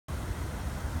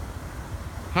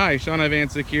Hi, Shaun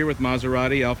Ivancic here with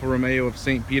Maserati Alfa Romeo of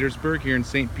St. Petersburg here in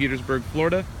St. Petersburg,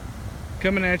 Florida.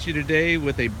 Coming at you today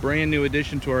with a brand new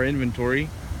addition to our inventory.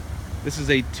 This is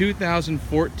a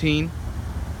 2014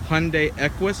 Hyundai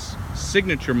Equus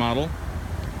Signature model.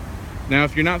 Now,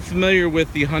 if you're not familiar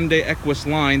with the Hyundai Equus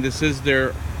line, this is their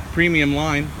premium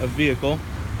line of vehicle.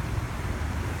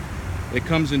 It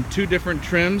comes in two different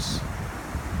trims,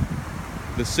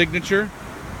 the Signature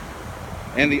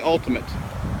and the Ultimate.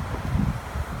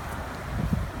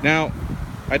 Now,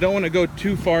 I don't want to go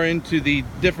too far into the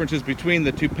differences between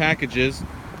the two packages,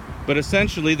 but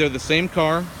essentially they're the same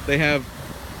car. They have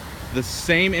the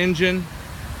same engine,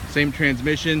 same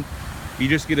transmission. You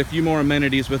just get a few more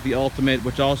amenities with the Ultimate,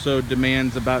 which also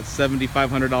demands about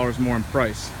 $7,500 more in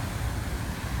price.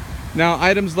 Now,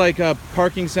 items like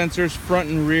parking sensors, front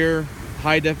and rear,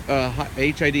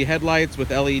 HID headlights with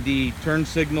LED turn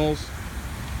signals,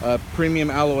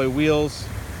 premium alloy wheels,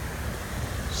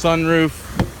 sunroof,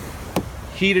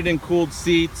 heated and cooled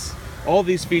seats. All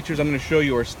these features I'm going to show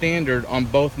you are standard on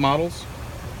both models.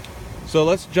 So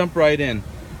let's jump right in.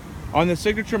 On the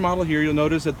Signature model here, you'll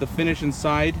notice that the finish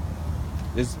inside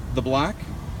is the black.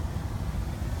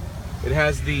 It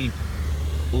has the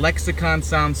Lexicon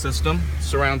sound system,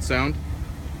 surround sound.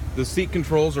 The seat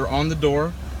controls are on the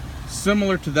door,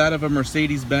 similar to that of a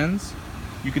Mercedes-Benz.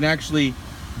 You can actually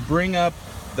bring up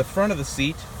the front of the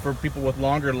seat for people with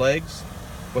longer legs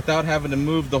without having to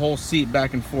move the whole seat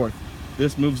back and forth.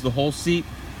 This moves the whole seat.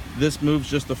 This moves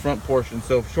just the front portion.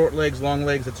 So short legs, long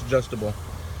legs, it's adjustable.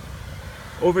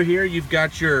 Over here, you've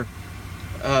got your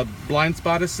blind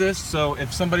spot assist. So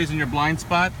if somebody's in your blind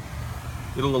spot,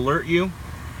 it'll alert you.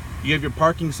 You have your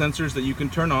parking sensors that you can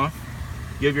turn off.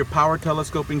 You have your power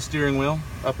telescoping steering wheel,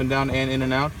 up and down and in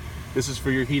and out. This is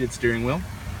for your heated steering wheel.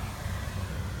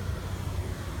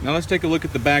 Now let's take a look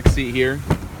at the back seat here.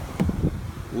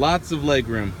 Lots of leg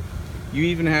room. You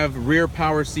even have rear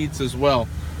power seats as well.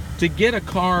 To get a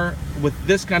car with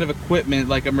this kind of equipment,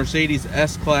 like a Mercedes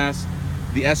S-Class,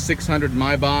 the S600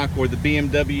 Maybach, or the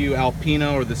BMW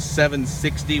Alpina, or the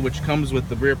 760, which comes with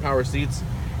the rear power seats,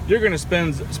 you're going to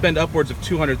spend upwards of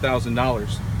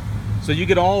 $200,000. So you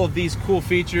get all of these cool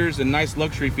features and nice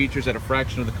luxury features at a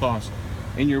fraction of the cost.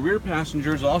 And your rear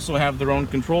passengers also have their own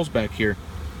controls back here.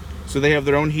 So they have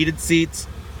their own heated seats.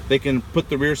 They can put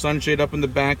the rear sunshade up in the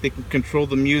back. They can control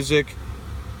the music.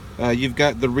 You've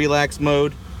got the relax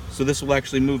mode. So this will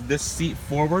actually move this seat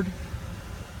forward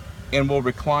and will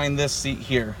recline this seat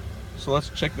here. So let's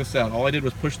check this out. All I did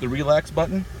was push the relax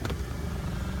button.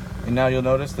 And now you'll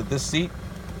notice that this seat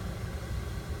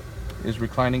is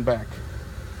reclining back.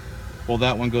 Well,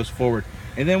 that one goes forward.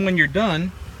 And then when you're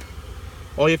done,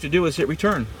 all you have to do is hit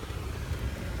return.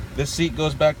 This seat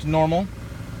goes back to normal.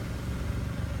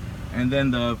 And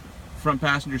then the front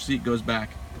passenger seat goes back.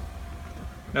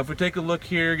 Now if we take a look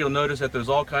here, you'll notice that there's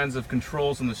all kinds of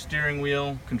controls on the steering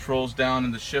wheel, controls down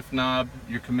in the shift knob,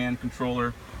 your command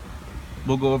controller.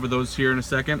 We'll go over those here in a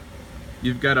second.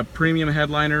 You've got a premium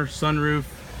headliner, sunroof.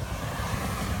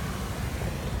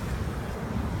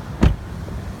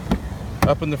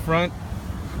 Up in the front,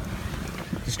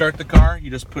 to start the car, you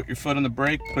just put your foot on the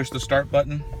brake, push the start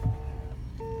button.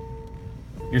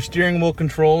 Your steering wheel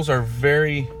controls are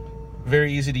very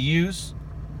easy to use.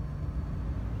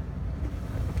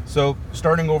 So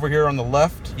starting over here on the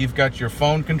left, you've got your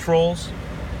phone controls.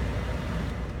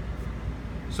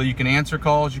 So you can answer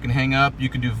calls, you can hang up, you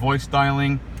can do voice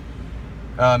dialing.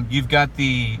 You've got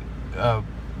the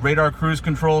radar cruise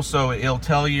control, so it'll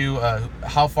tell you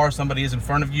how far somebody is in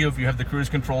front of you. If you have the cruise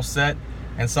control set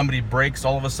and somebody brakes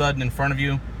all of a sudden in front of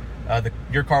you,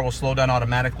 your car will slow down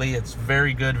automatically. It's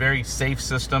very good, very safe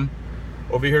system.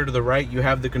 Over here to the right, you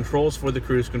have the controls for the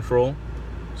cruise control.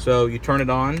 So you turn it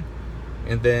on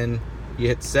and then you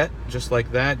hit set, just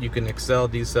like that. You can accel,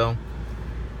 decel.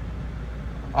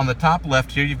 On the top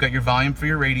left here, you've got your volume for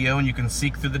your radio, and you can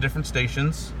seek through the different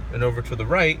stations. And over to the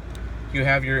right, you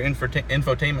have your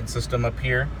infotainment system up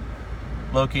here,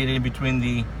 located in between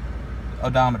the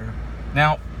odometer.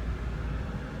 Now,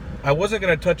 I wasn't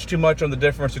going to touch too much on the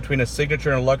difference between a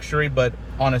Signature and a luxury, but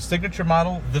on a Signature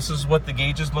model, this is what the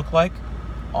gauges look like.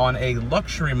 On a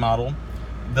luxury model,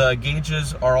 the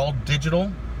gauges are all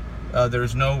digital.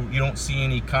 You don't see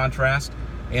any contrast,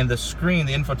 and the screen,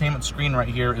 the infotainment screen right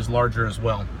here, is larger as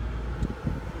well.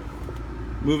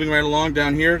 Moving right along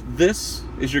down here, this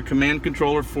is your command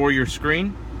controller for your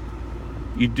screen.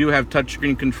 You do have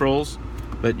touchscreen controls,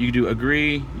 but you do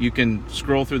agree. You can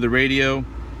scroll through the radio.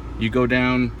 You go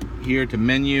down here to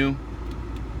menu.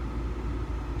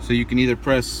 So you can either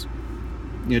press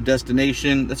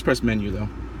destination. Let's press menu though.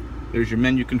 There's your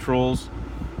menu controls.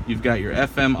 You've got your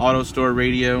FM auto store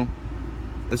radio.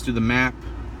 let's do the map.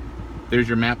 There's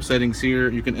your map settings here.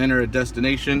 You can enter a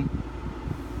destination.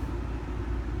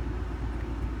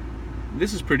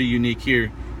 This is pretty unique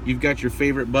here. You've got your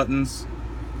favorite buttons,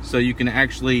 so you can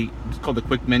actually, it's called the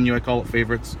quick menu, I call it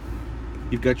favorites.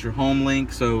 You've got your home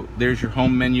link, so there's your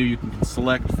home menu. You can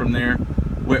select from there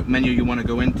what menu you want to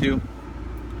go into.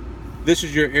 This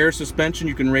is your air suspension.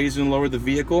 You can raise and lower the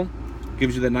vehicle.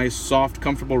 Gives you that nice, soft,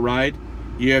 comfortable ride.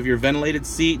 You have your ventilated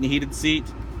seat and heated seat.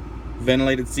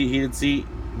 Ventilated seat, heated seat.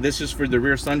 This is for the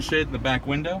rear sunshade in the back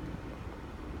window.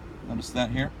 Notice that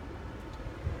here.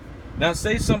 Now,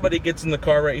 say somebody gets in the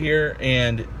car right here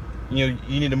and you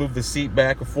need to move the seat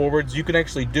back or forwards. You can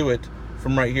actually do it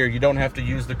from right here. You don't have to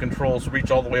use the controls to reach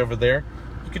all the way over there.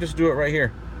 You can just do it right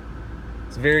here.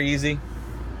 It's very easy.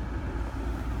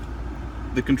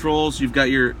 The controls, you've got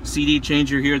your CD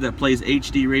changer here that plays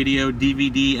HD radio,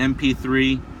 DVD,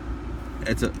 MP3.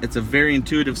 It's a very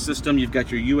intuitive system. You've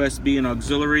got your USB and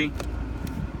auxiliary.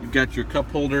 You've got your cup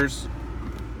holders.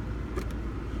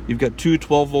 You've got two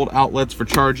 12-volt outlets for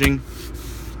charging.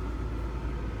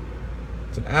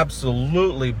 It's an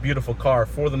absolutely beautiful car.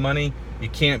 For the money, you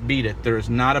can't beat it. There is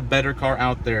not a better car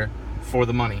out there for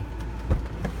the money.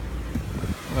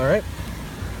 All right.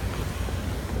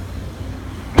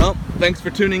 Well, thanks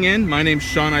for tuning in. My name's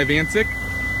Shaun Ivancic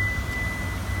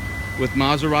with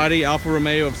Maserati Alfa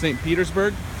Romeo of St.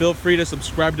 Petersburg. Feel free to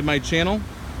subscribe to my channel.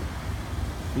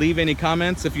 Leave any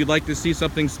comments if you'd like to see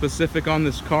something specific on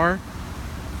this car.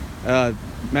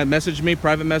 Message me,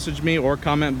 private message me, or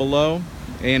comment below.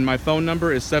 And my phone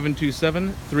number is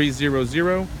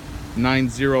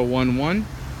 727-300-9011.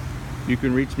 You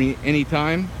can reach me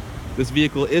anytime. This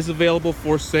vehicle is available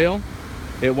for sale.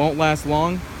 It won't last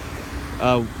long.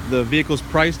 The vehicle's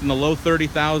priced in the low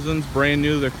 30,000s, brand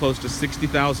new. They're close to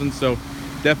 60,000, so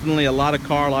definitely a lot of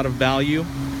car, a lot of value.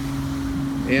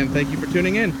 And thank you for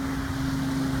tuning in.